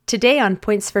Today on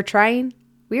Points for Trying,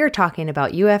 we are talking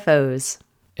about UFOs.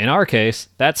 In our case,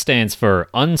 that stands for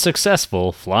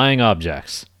unsuccessful flying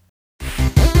objects.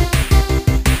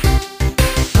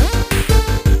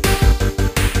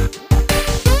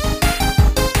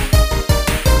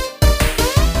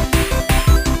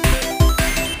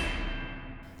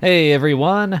 Hey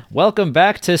everyone, welcome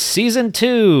back to Season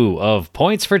 2 of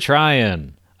Points for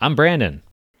Trying. I'm Brandon.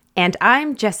 And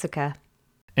I'm Jessica.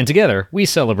 And together, we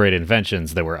celebrate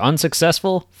inventions that were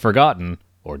unsuccessful, forgotten,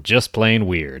 or just plain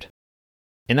weird.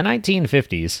 In the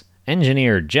 1950s,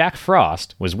 engineer Jack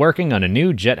Frost was working on a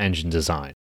new jet engine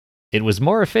design. It was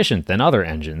more efficient than other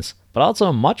engines, but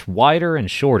also much wider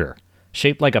and shorter,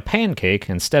 shaped like a pancake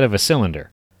instead of a cylinder.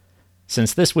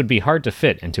 Since this would be hard to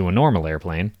fit into a normal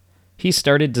airplane, he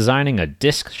started designing a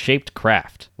disc-shaped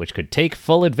craft, which could take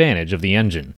full advantage of the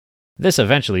engine. This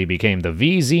eventually became the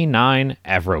VZ-9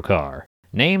 Avrocar,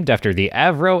 named after the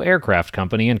Avro Aircraft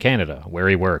Company in Canada, where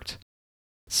he worked.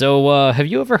 So, have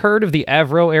you ever heard of the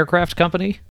Avro Aircraft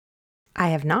Company? I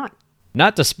have not.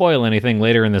 Not to spoil anything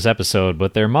later in this episode,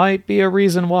 but there might be a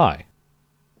reason why.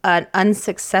 An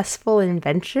unsuccessful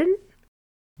invention?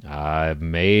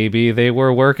 Maybe they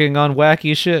were working on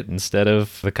wacky shit instead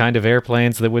of the kind of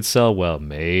airplanes that would sell well.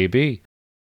 Maybe.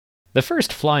 The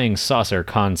first flying saucer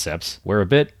concepts were a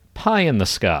bit pie in the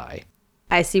sky.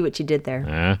 I see what you did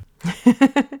there.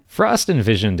 Frost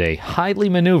envisioned a highly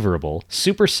maneuverable,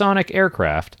 supersonic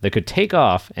aircraft that could take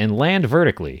off and land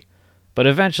vertically, but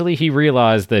eventually he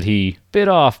realized that he bit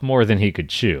off more than he could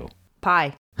chew.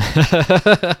 Pie.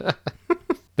 The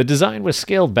design was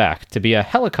scaled back to be a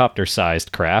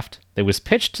helicopter-sized craft that was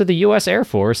pitched to the U.S. Air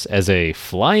Force as a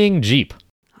flying jeep.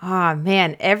 Ah,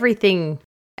 man, everything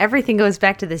goes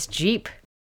back to this jeep.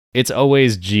 It's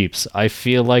always jeeps. I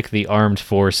feel like the armed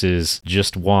forces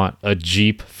just want a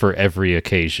jeep for every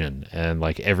occasion, and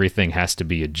like everything has to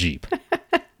be a jeep.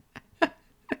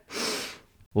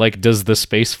 Like, does the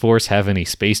Space Force have any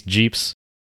space jeeps?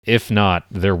 If not,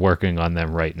 they're working on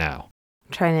them right now.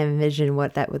 I'm trying to envision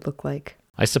what that would look like.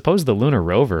 I suppose the Lunar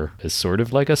Rover is sort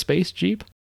of like a space jeep?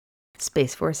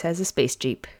 Space Force has a space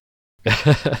jeep.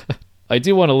 I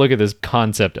do want to look at this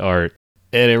concept art.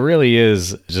 And it really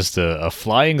is just a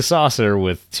flying saucer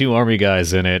with two army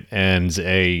guys in it and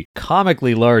a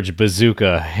comically large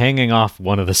bazooka hanging off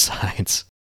one of the sides.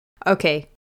 Okay,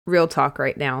 real talk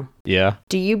right now. Yeah?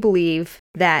 Do you believe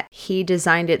that he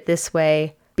designed it this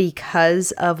way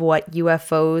because of what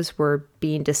UFOs were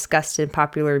being discussed in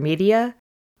popular media?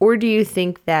 Or do you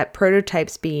think that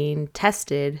prototypes being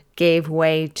tested gave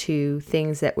way to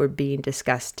things that were being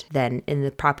discussed then in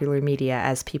the popular media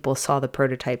as people saw the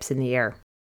prototypes in the air?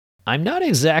 I'm not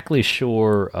exactly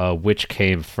sure which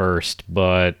came first,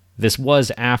 but this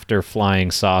was after flying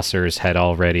saucers had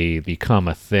already become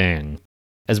a thing.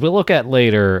 As we'll look at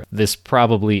later, this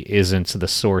probably isn't the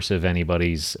source of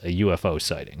anybody's UFO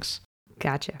sightings.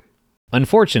 Gotcha.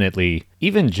 Unfortunately,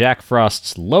 even Jack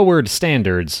Frost's lowered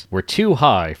standards were too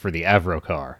high for the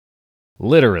Avrocar.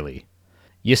 Literally.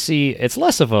 You see, it's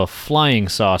less of a flying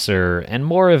saucer and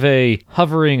more of a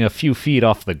hovering a few feet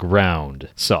off the ground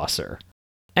saucer.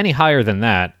 Any higher than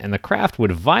that, and the craft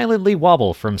would violently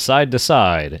wobble from side to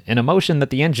side in a motion that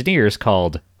the engineers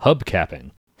called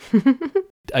hubcapping.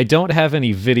 I don't have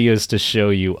any videos to show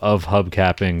you of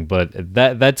hubcapping, but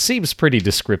that seems pretty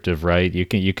descriptive, right? You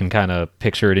can kind of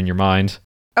picture it in your mind.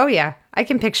 Oh yeah, I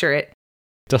can picture it.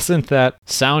 Doesn't that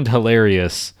sound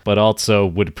hilarious, but also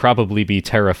would probably be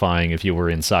terrifying if you were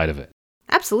inside of it?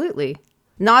 Absolutely.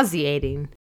 Nauseating.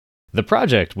 The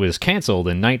project was canceled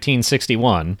in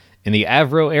 1961, and the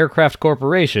Avro Aircraft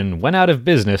Corporation went out of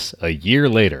business a year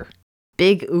later.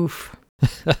 Big oof.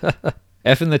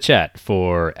 F in the chat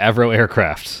for Avro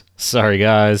Aircraft. Sorry,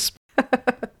 guys.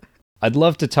 I'd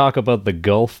love to talk about the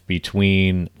gulf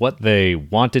between what they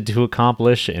wanted to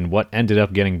accomplish and what ended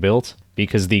up getting built,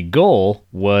 because the goal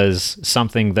was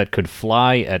something that could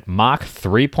fly at Mach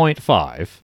 3.5,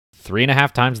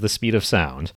 3.5 times the speed of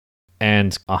sound,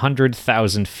 and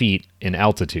 100,000 feet in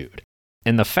altitude.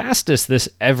 And the fastest this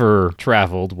ever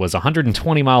traveled was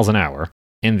 120 miles an hour,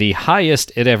 and the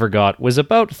highest it ever got was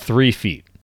about 3 feet.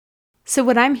 So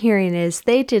what I'm hearing is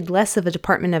they did less of a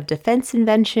Department of Defense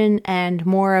invention and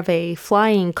more of a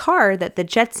flying car that the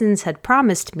Jetsons had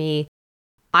promised me.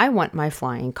 I want my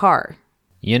flying car.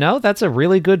 You know, that's a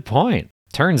really good point.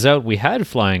 Turns out we had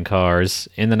flying cars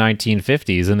in the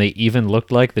 1950s, and they even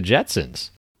looked like the Jetsons.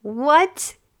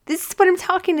 What? This is what I'm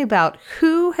talking about.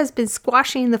 Who has been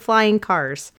squashing the flying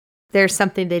cars? There's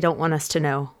something they don't want us to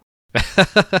know.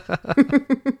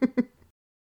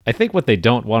 I think what they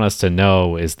don't want us to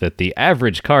know is that the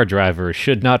average car driver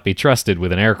should not be trusted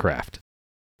with an aircraft.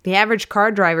 The average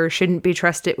car driver shouldn't be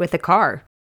trusted with a car.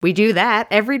 We do that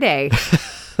every day.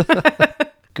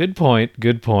 Good point.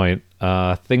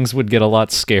 Things would get a lot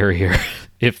scarier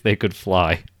if they could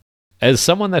fly. As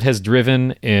someone that has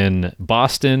driven in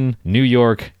Boston, New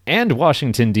York, and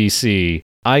Washington, D.C.,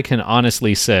 I can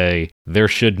honestly say there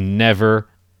should never,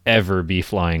 ever be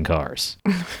flying cars.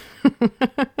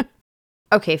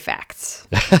 Okay, facts.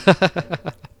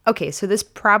 Okay, so this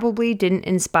probably didn't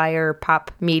inspire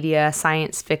pop media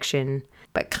science fiction,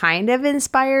 but kind of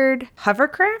inspired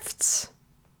hovercrafts?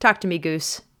 Talk to me,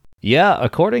 Goose. Yeah,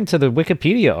 according to the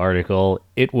Wikipedia article,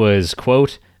 it was,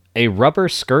 quote, a rubber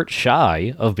skirt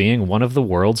shy of being one of the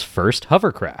world's first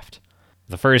hovercraft.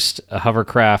 The first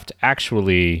hovercraft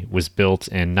actually was built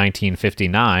in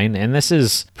 1959, and this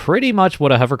is pretty much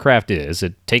what a hovercraft is.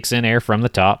 It takes in air from the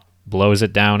top, blows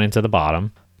it down into the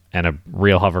bottom, and a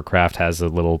real hovercraft has a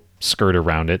little skirt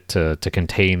around it to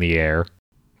contain the air.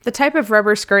 The type of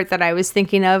rubber skirt that I was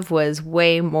thinking of was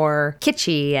way more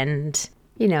kitschy and,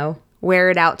 wear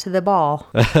it out to the ball.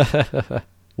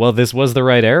 Well, this was the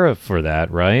right era for that,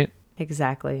 right?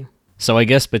 Exactly. So I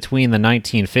guess between the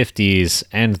 1950s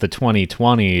and the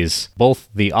 2020s, both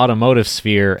the automotive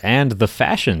sphere and the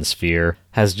fashion sphere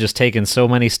has just taken so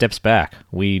many steps back.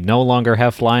 We no longer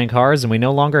have flying cars and we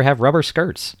no longer have rubber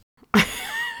skirts.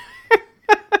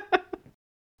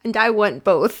 And I want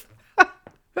both.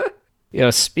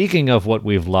 Speaking of what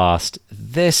we've lost,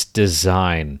 this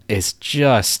design is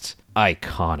just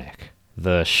iconic.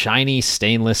 The shiny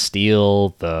stainless steel,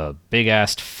 the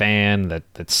big-ass fan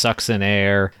that sucks in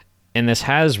air. And this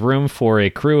has room for a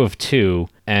crew of 2,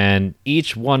 and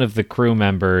each one of the crew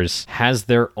members has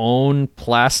their own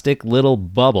plastic little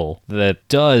bubble that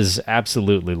does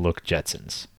absolutely look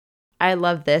Jetsons. I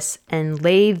love this, and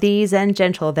ladies and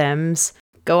gentlethems,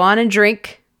 go on and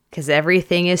drink, because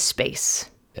everything is space.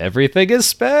 Everything is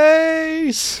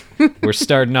space! We're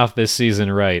starting off this season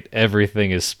right.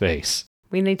 Everything is space.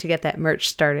 We need to get that merch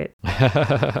started.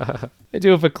 I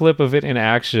do have a clip of it in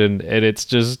action, and it's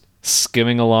just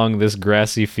skimming along this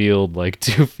grassy field like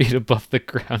 2 feet above the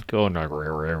ground going...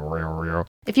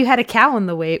 If you had a cow in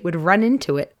the way, it would run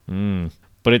into it.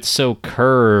 But it's so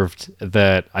curved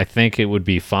that I think it would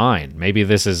be fine. Maybe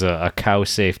this is a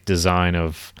cow-safe design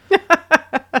of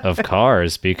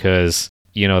cars because,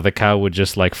 the cow would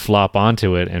just flop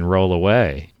onto it and roll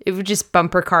away. It would just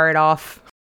bumper car it off.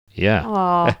 Yeah.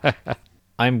 Aww.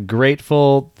 I'm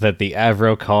grateful that the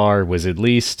Avro car was at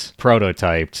least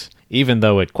prototyped, even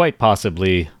though it quite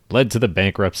possibly led to the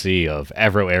bankruptcy of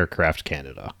Avro Aircraft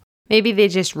Canada. Maybe they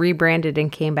just rebranded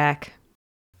and came back.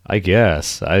 I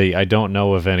guess. I don't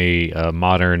know of any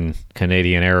modern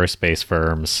Canadian aerospace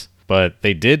firms, but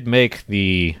they did make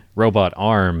the robot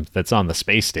arm that's on the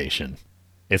space station.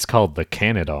 It's called the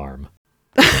Canadarm.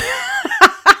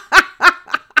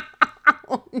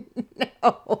 Oh,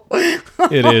 no.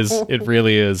 It is. It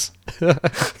really is. And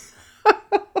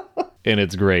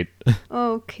it's great.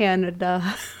 Oh,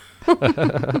 Canada.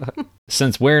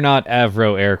 Since we're not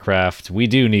Avro Aircraft, we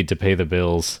do need to pay the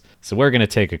bills, so we're going to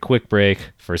take a quick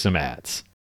break for some ads.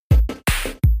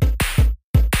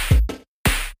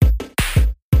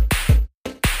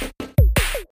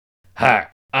 Hi,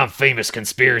 I'm famous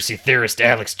conspiracy theorist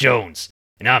Alex Jones,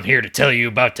 and I'm here to tell you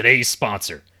about today's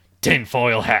sponsor,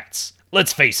 Tinfoil Hats.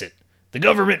 Let's face it, the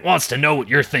government wants to know what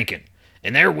you're thinking,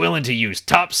 and they're willing to use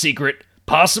top secret,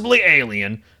 possibly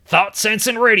alien,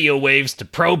 thought-sensing radio waves to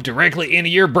probe directly into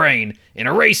your brain and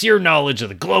erase your knowledge of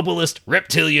the globalist,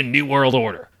 reptilian New World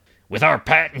Order. With our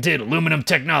patented aluminum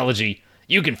technology,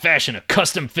 you can fashion a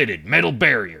custom-fitted metal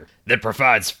barrier that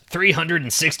provides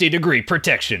 360-degree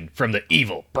protection from the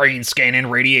evil brain-scanning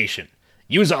radiation.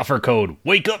 Use offer code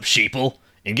WAKEUPSheeple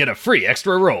and get a free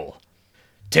extra roll.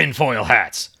 Tinfoil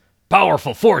hats.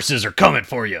 Powerful forces are coming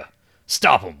for you.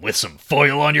 Stop them with some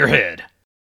foil on your head.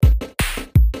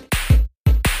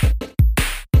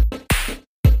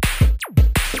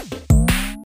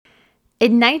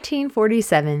 In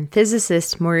 1947,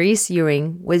 physicist Maurice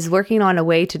Ewing was working on a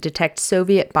way to detect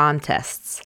Soviet bomb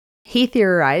tests. He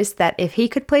theorized that if he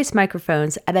could place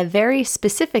microphones at a very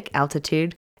specific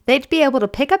altitude, they'd be able to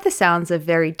pick up the sounds of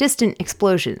very distant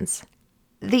explosions.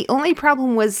 The only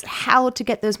problem was how to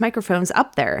get those microphones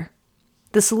up there.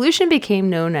 The solution became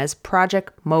known as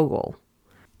Project Mogul.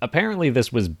 Apparently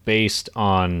this was based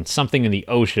on something in the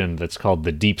ocean that's called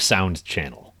the Deep Sound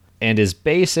Channel, and is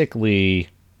basically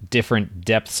different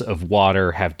depths of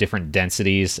water have different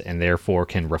densities and therefore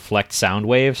can reflect sound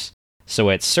waves. So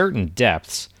at certain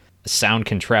depths, sound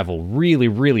can travel really,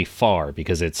 really far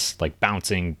because it's like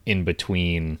bouncing in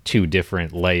between two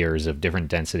different layers of different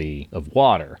density of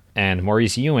water. And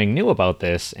Maurice Ewing knew about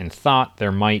this and thought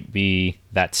there might be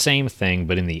that same thing,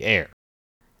 but in the air.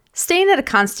 Staying at a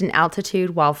constant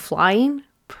altitude while flying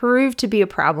proved to be a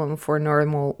problem for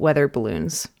normal weather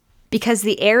balloons. Because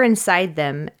the air inside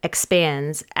them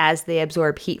expands as they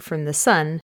absorb heat from the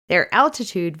sun, their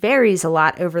altitude varies a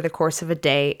lot over the course of a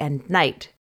day and night.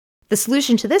 The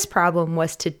solution to this problem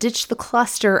was to ditch the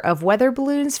cluster of weather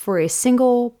balloons for a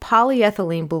single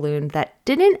polyethylene balloon that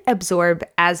didn't absorb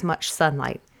as much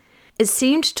sunlight. It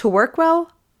seemed to work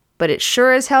well, but it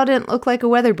sure as hell didn't look like a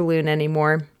weather balloon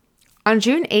anymore. On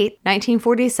June 8,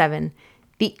 1947,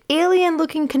 the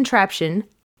alien-looking contraption,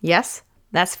 yes,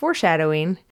 that's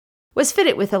foreshadowing, was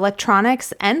fitted with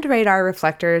electronics and radar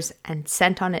reflectors and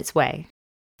sent on its way.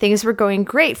 Things were going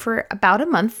great for about a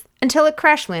month until it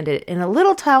crash landed in a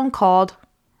little town called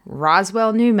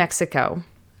Roswell, New Mexico.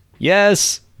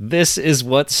 Yes, this is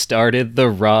what started the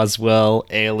Roswell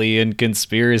alien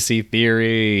conspiracy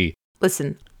theory.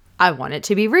 Listen, I want it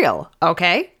to be real,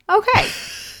 okay? Okay.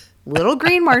 Little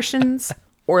green Martians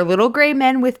or little gray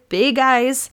men with big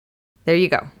eyes. There you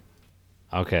go.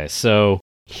 Okay, so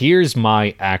here's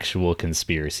my actual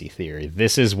conspiracy theory.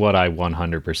 This is what I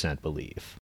 100%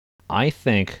 believe. I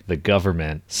think the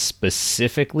government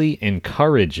specifically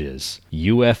encourages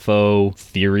UFO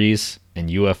theories and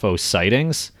UFO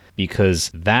sightings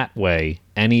because that way,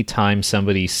 anytime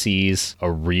somebody sees a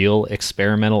real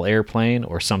experimental airplane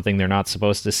or something they're not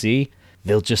supposed to see,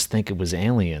 they'll just think it was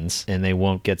aliens and they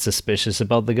won't get suspicious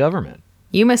about the government.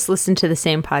 You must listen to the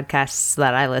same podcasts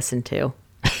that I listen to.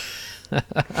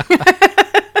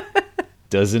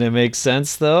 Doesn't it make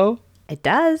sense, though? It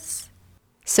does.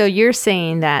 So you're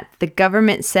saying that the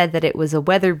government said that it was a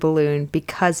weather balloon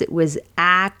because it was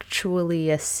actually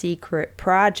a secret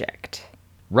project.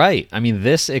 Right. I mean,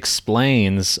 this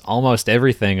explains almost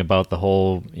everything about the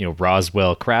whole,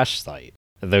 Roswell crash site.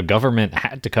 The government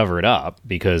had to cover it up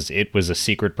because it was a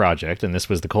secret project and this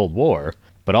was the Cold War,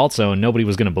 but also nobody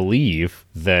was going to believe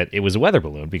that it was a weather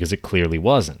balloon because it clearly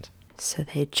wasn't. So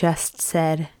they just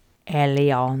said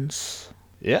aliens.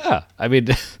 Yeah. I mean,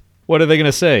 what are they going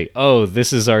to say? Oh,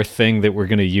 this is our thing that we're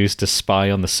going to use to spy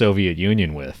on the Soviet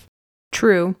Union with.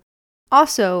 True.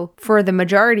 Also, for the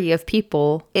majority of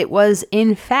people, it was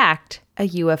in fact a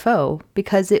UFO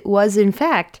because it was in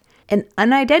fact an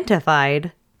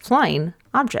unidentified flying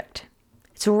object.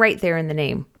 It's right there in the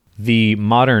name. The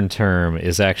modern term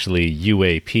is actually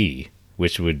UAP,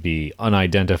 which would be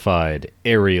unidentified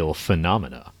aerial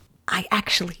phenomena. I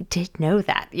actually did know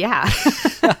that, yeah.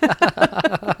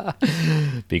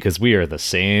 Because we are the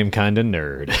same kind of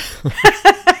nerd.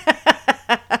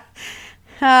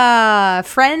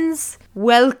 Friends,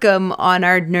 welcome on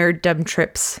our nerddom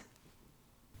trips.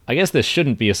 I guess this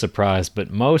shouldn't be a surprise,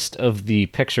 but most of the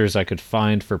pictures I could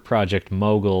find for Project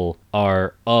Mogul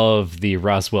are of the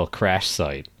Roswell crash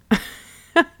site.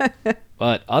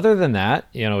 But other than that,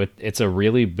 it's a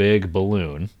really big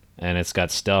balloon, and it's got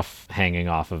stuff hanging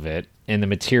off of it. And the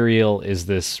material is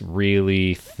this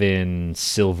really thin,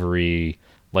 silvery,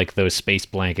 like those space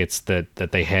blankets that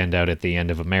they hand out at the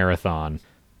end of a marathon.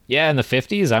 Yeah, in the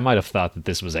 50s, I might have thought that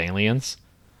this was aliens.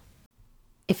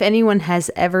 If anyone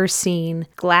has ever seen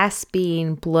glass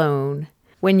being blown,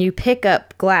 when you pick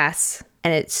up glass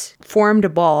and it's formed a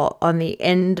ball on the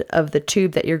end of the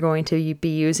tube that you're going to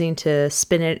be using to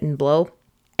spin it and blow,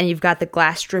 and you've got the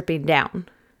glass dripping down.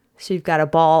 So you've got a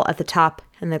ball at the top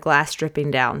and the glass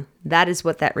dripping down. That is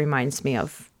what that reminds me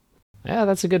of. Yeah,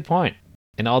 that's a good point.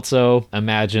 And also,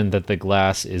 imagine that the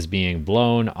glass is being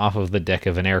blown off of the deck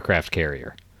of an aircraft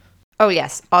carrier. Oh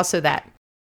yes, also that.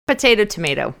 Potato,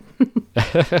 tomato.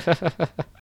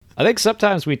 I think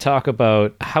sometimes we talk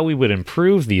about how we would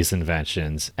improve these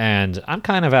inventions, and I'm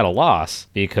kind of at a loss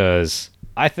because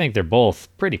I think they're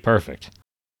both pretty perfect.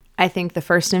 I think the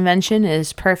first invention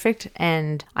is perfect,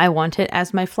 and I want it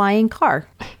as my flying car.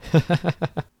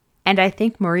 And I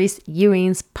think Maurice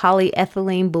Ewing's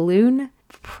polyethylene balloon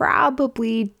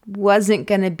probably wasn't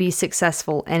going to be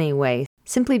successful anyway,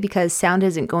 simply because sound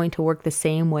isn't going to work the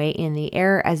same way in the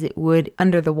air as it would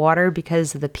under the water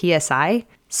because of the PSI.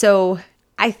 So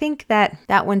I think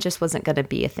that one just wasn't going to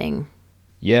be a thing.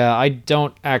 Yeah, I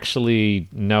don't actually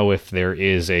know if there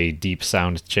is a deep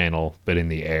sound channel, but in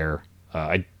the air.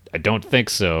 I don't think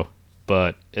so,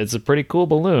 but it's a pretty cool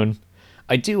balloon.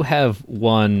 I do have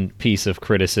one piece of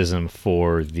criticism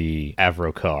for the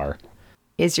Avro car.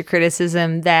 Is your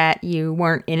criticism that you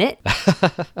weren't in it?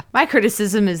 My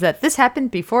criticism is that this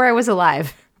happened before I was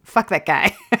alive. Fuck that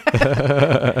guy.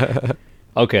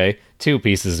 Okay, two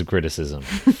pieces of criticism.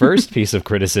 First piece of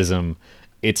criticism,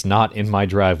 it's not in my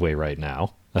driveway right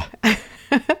now.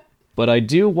 But I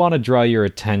do want to draw your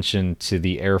attention to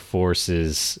the Air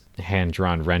Force's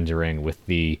hand-drawn rendering with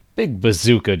the big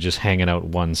bazooka just hanging out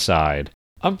one side.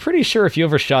 I'm pretty sure if you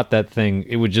ever shot that thing,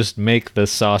 it would just make the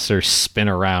saucer spin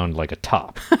around like a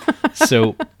top.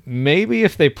 So maybe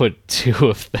if they put two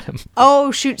of them.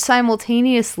 Oh, shoot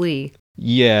simultaneously.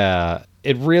 Yeah,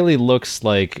 it really looks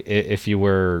like if you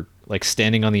were like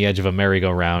standing on the edge of a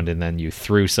merry-go-round and then you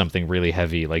threw something really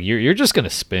heavy, like you're just going to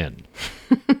spin.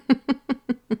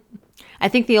 I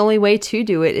think the only way to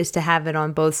do it is to have it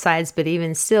on both sides, but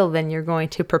even still, then you're going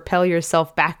to propel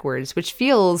yourself backwards, which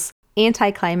feels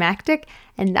anticlimactic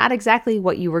and not exactly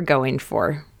what you were going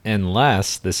for.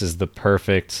 Unless this is the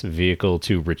perfect vehicle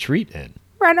to retreat in.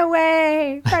 Run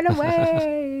away! Run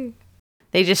away!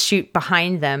 They just shoot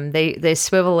behind them. They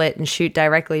swivel it and shoot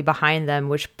directly behind them,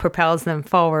 which propels them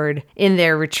forward in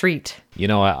their retreat. You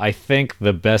know, I think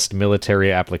the best military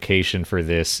application for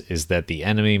this is that the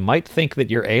enemy might think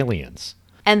that you're aliens.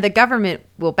 And the government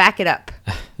will back it up.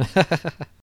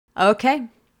 Okay,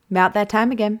 about that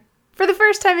time again. For the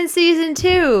first time in season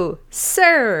 2,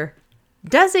 sir,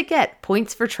 does it get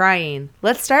points for trying?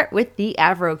 Let's start with the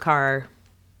Avro car.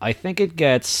 I think it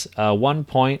gets 1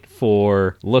 point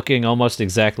for looking almost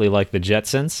exactly like the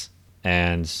Jetsons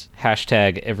and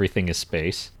hashtag everything is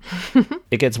space.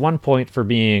 It gets 1 point for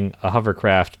being a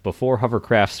hovercraft before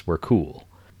hovercrafts were cool.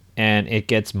 And it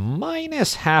gets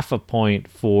minus half a point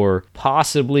for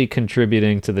possibly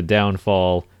contributing to the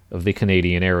downfall of the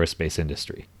Canadian aerospace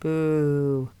industry.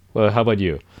 Boo. Well, how about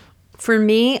you? For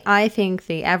me, I think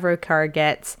the Avro car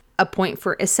gets a point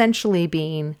for essentially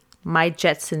being my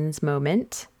Jetsons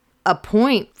moment, a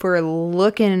point for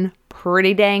looking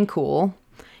pretty dang cool,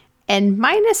 and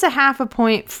minus a half a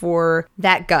point for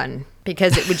that gun,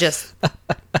 because it would just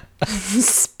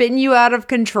spin you out of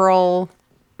control.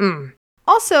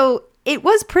 Also, it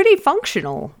was pretty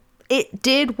functional. It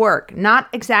did work. Not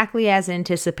exactly as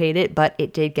anticipated, but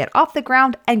it did get off the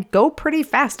ground and go pretty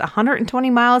fast. 120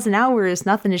 miles an hour is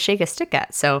nothing to shake a stick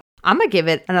at, so I'm going to give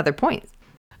it another point.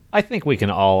 I think we can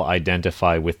all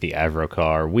identify with the Avro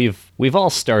car. We've all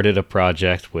started a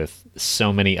project with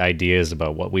so many ideas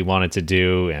about what we wanted to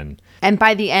do, and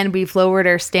by the end, we've lowered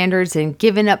our standards and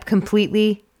given up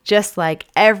completely, just like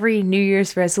every New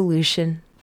Year's resolution.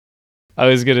 I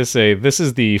was going to say, this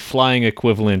is the flying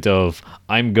equivalent of,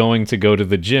 I'm going to go to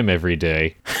the gym every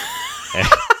day.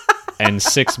 And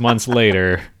 6 months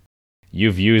later,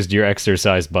 you've used your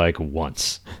exercise bike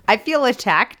once. I feel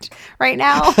attacked right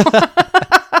now.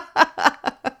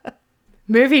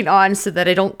 Moving on so that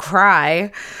I don't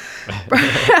cry.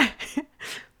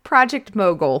 Project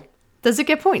Mogul. Does it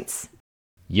get points?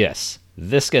 Yes.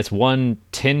 This gets 1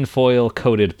 tinfoil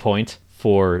coated point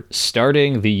for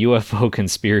starting the UFO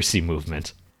conspiracy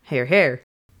movement. Hear, hear.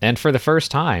 And for the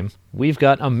first time, we've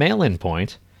got a mail-in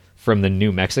point from the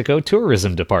New Mexico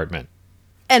Tourism Department.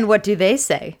 And what do they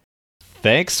say?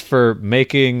 Thanks for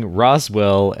making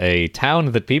Roswell a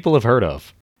town that people have heard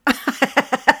of.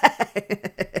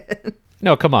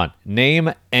 No, come on.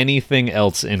 Name anything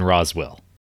else in Roswell.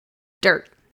 Dirt.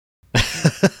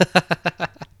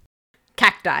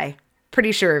 Cacti.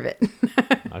 Pretty sure of it.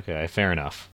 Okay, fair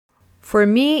enough. For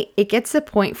me, it gets a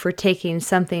point for taking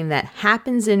something that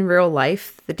happens in real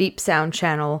life, the Deep Sound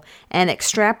Channel, and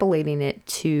extrapolating it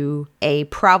to a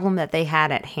problem that they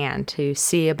had at hand to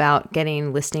see about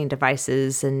getting listening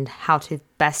devices and how to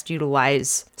best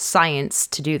utilize science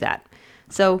to do that.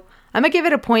 So I'm going to give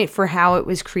it a point for how it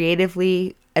was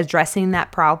creatively addressing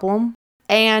that problem,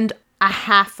 and a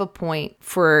half a point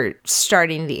for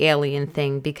starting the alien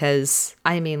thing because,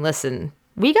 I mean, listen,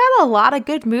 we got a lot of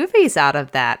good movies out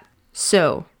of that.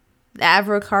 So, the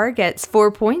Avro car gets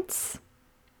 4 points.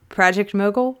 Project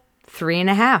Mogul,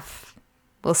 3.5.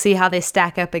 We'll see how they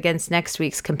stack up against next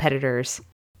week's competitors.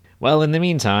 Well, in the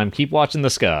meantime, keep watching the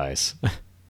skies.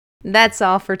 That's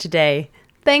all for today.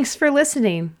 Thanks for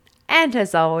listening. And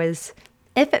as always,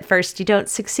 if at first you don't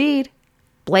succeed,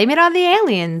 blame it on the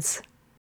aliens.